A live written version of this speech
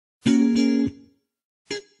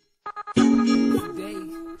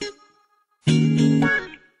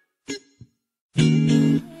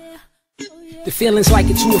The feeling's like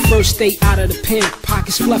it to a first date out of the pen.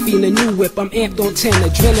 Pockets fluffy in the new whip, I'm amped on 10.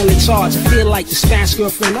 Adrenaline charge, I feel like the Spanish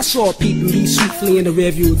girlfriend I saw peeping me sweetly in the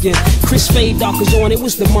rearview again. Crisp fade dark was on, it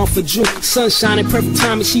was the month of June. Sun shining, perfect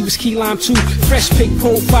timing, she was key lime too. Fresh pick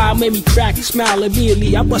profile made me crack and smile.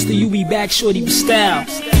 Immediately I busted UB back, shorty with style.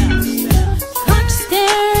 Caught you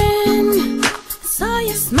staring, saw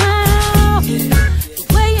you smile. The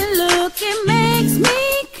way you look, it makes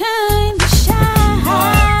me kinda shy.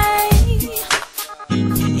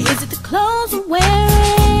 Is it the clothes I'm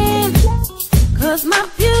wearing? Cause my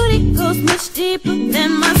beauty goes much deeper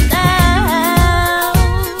than my style.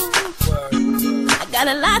 I got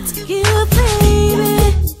a lot to give,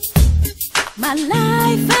 baby. My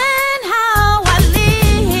life and how I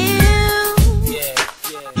live.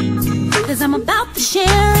 Cause I'm about the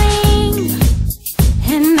sharing,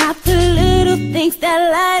 and not the little things that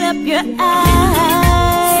light up your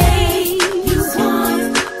eyes. Say you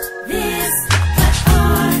want this, but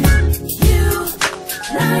are you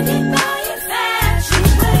blinded by infatuation?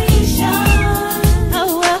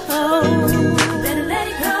 Oh, oh, oh. Better let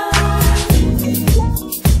it go,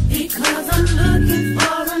 because I'm looking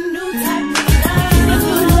for a new type of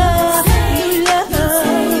love. Say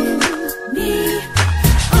me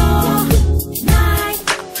all night,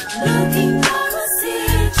 looking for a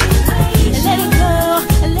situation. Let it go,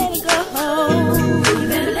 let it go. You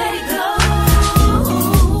better let it go,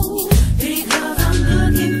 because I'm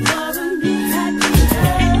looking for a new type of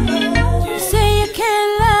love. You say you can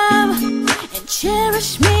love and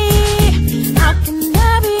cherish me. How can I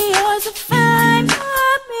be yours if I'm a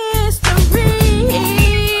mystery?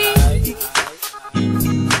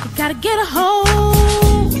 You gotta get a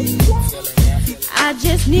hold. I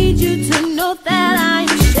just need you to know that I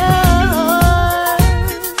am sure.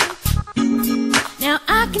 Now I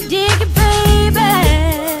can dig it, baby,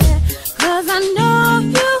 cause I know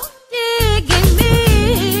you digging me.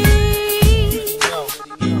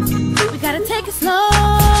 We gotta take it slow,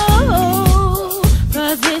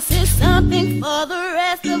 cause this is something for the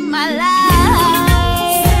rest of my life.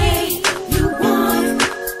 Say you want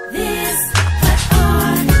this, but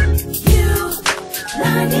are you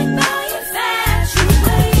blinded by infatuation?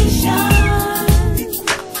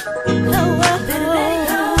 Oh, oh, better let it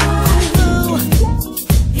go,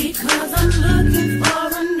 because I'm looking for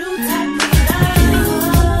a new type of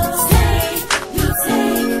love. Say you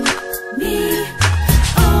take me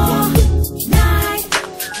all night,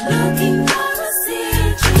 looking for a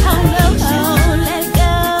situation. Oh, no, let it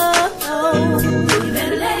go. You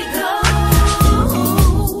better let it go,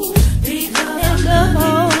 because I'm looking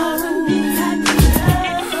for a new type of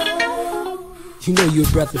love. You know you're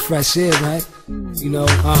a breath of fresh air, right? You know,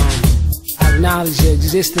 I acknowledge your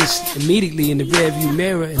existence immediately in the rearview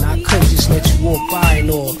mirror, and I couldn't just let you walk by and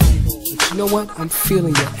all. But you know what? I'm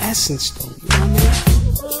feeling your essence, though. You know what I mean?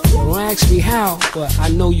 Don't ask me how, but I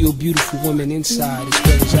know you're a beautiful woman inside as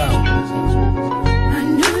well as out. A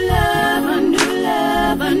new love, a new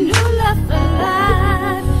love, a new love for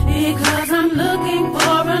life, because I'm looking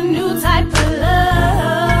for a new type of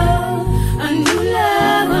love. A new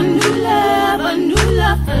love, a new love, a new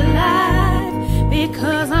love for life,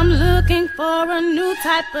 because I'm looking for a new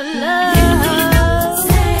type of love.